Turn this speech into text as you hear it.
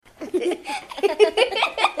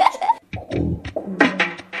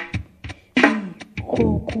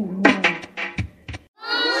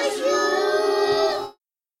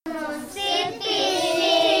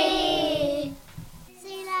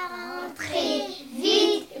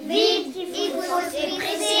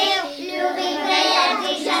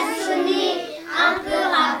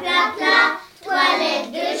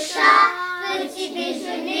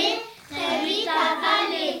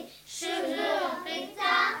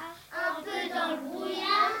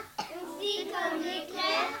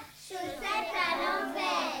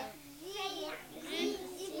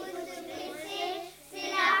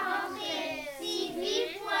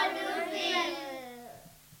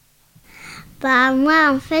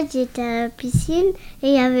Moi, en fait, j'étais à la piscine et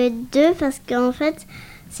il y avait deux parce qu'en fait,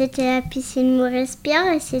 c'était la piscine Maurice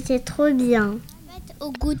Pierre et c'était trop bien. En fait,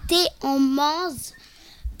 au goûter, on mange,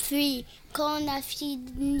 puis quand on a fini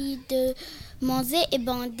de manger, et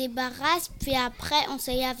on débarrasse, puis après, on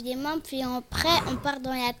se lave les mains, puis après, on part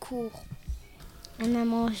dans la cour. On a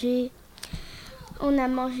mangé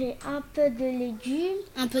un peu de légumes.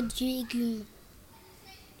 Un peu de légumes.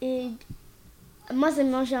 Et moi, j'ai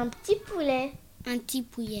mangé un petit poulet. Un petit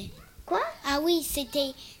poulet. Quoi? Ah oui,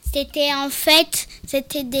 c'était en fait,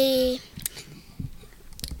 c'était des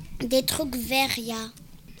trucs verts, ya.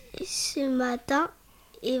 Ce matin,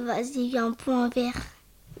 et vas-y, viens pour un verre.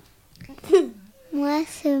 Moi,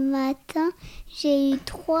 ce matin, j'ai eu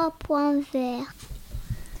 3 points verts.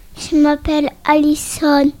 Je m'appelle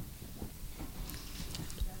Alison.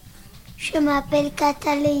 Je m'appelle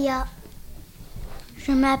Cataléa.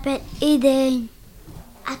 Je m'appelle Eden.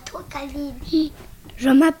 À toi, Khalil. Je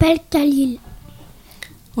m'appelle Khalil.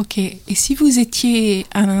 Ok, et si vous étiez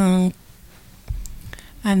un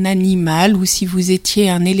animal ou si vous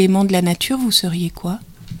étiez un élément de la nature, vous seriez quoi?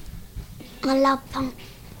 Un lapin.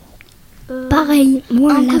 Pareil,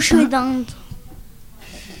 moi un cochon d'Inde.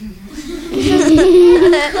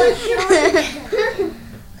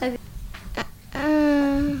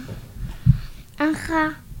 Un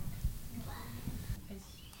rat.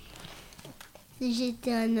 Si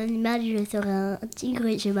j'étais un animal, je serais un tigre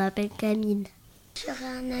et je m'appelle Camille. Si je serais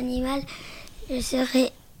un animal, je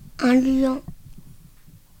serais un lion.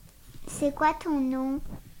 C'est quoi ton nom?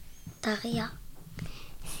 Taria.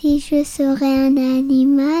 Si je serais un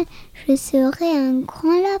animal, je serais un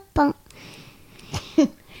grand lapin.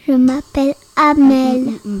 Je m'appelle Amel.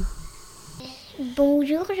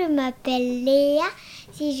 Bonjour, je m'appelle Léa.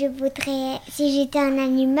 Si j'étais un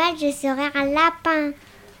animal, je serais un lapin.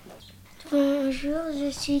 Bonjour, je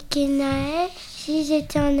suis Kenaël. Si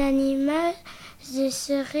j'étais un animal, je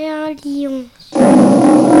serais un lion.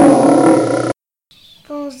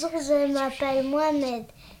 Bonjour, je m'appelle Mohamed.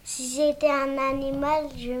 Si j'étais un animal,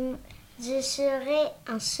 je serais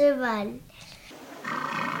un cheval.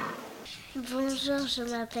 Bonjour, je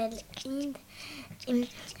m'appelle Inde.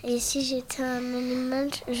 Et si j'étais un animal,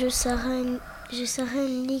 je serais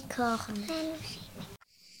une licorne.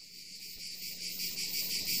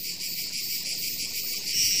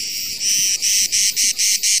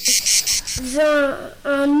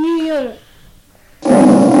 Un lion.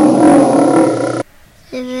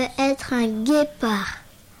 Je veux être un guépard.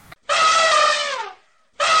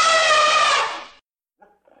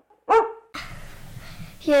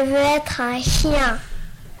 Je veux être un chien.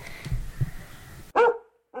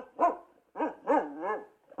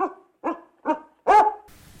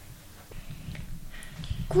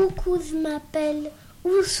 Coucou, je m'appelle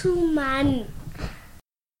Ousmane.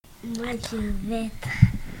 Moi, je vais être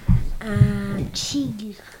un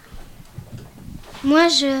tigre. Moi,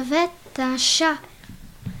 je vais être un chat.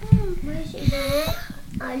 Moi, je vais être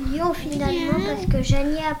un lion finalement parce que j'en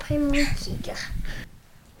ai après mon tigre.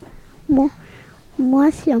 Moi,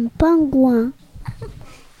 c'est un pingouin.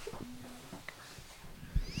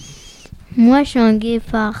 Moi, je suis un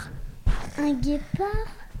guépard. Un guépard?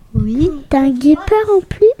 Oui. T'as un guépard en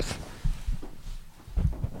plus?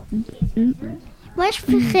 Moi, je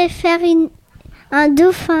préfère un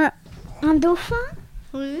dauphin. Un dauphin?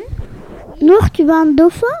 Oui. Nour, tu veux un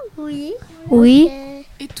dauphin? Oui. Oui.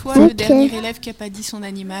 Et toi, le dernier élève qui n'a pas dit son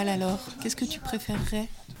animal, alors, qu'est-ce que tu préférerais?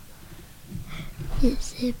 Je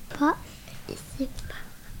sais pas. Tu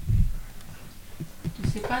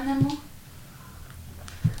sais pas, Namo?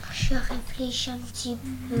 Je réfléchis un petit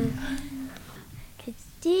peu.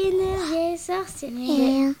 Christine,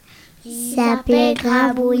 sorcière. Il s'appelait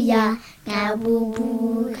Grabouilla.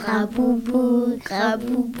 Graboubou, graboubou,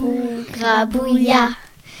 graboubou, grabouilla.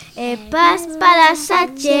 Et passe par la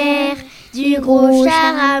chatière du gros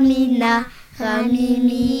charamina.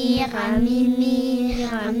 Ramimi, ramimi,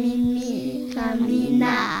 ramimi,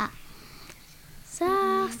 ramina.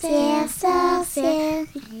 Sorcière, sorcière. sorcière,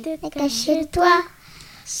 vite cache-toi.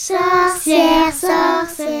 Sorcière,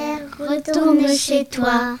 sorcière, retourne chez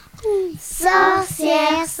toi.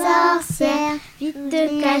 Sorcière, sorcière,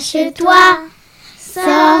 vite cache-toi.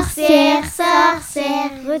 Sorcière,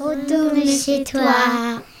 sorcière, retourne chez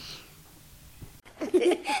toi.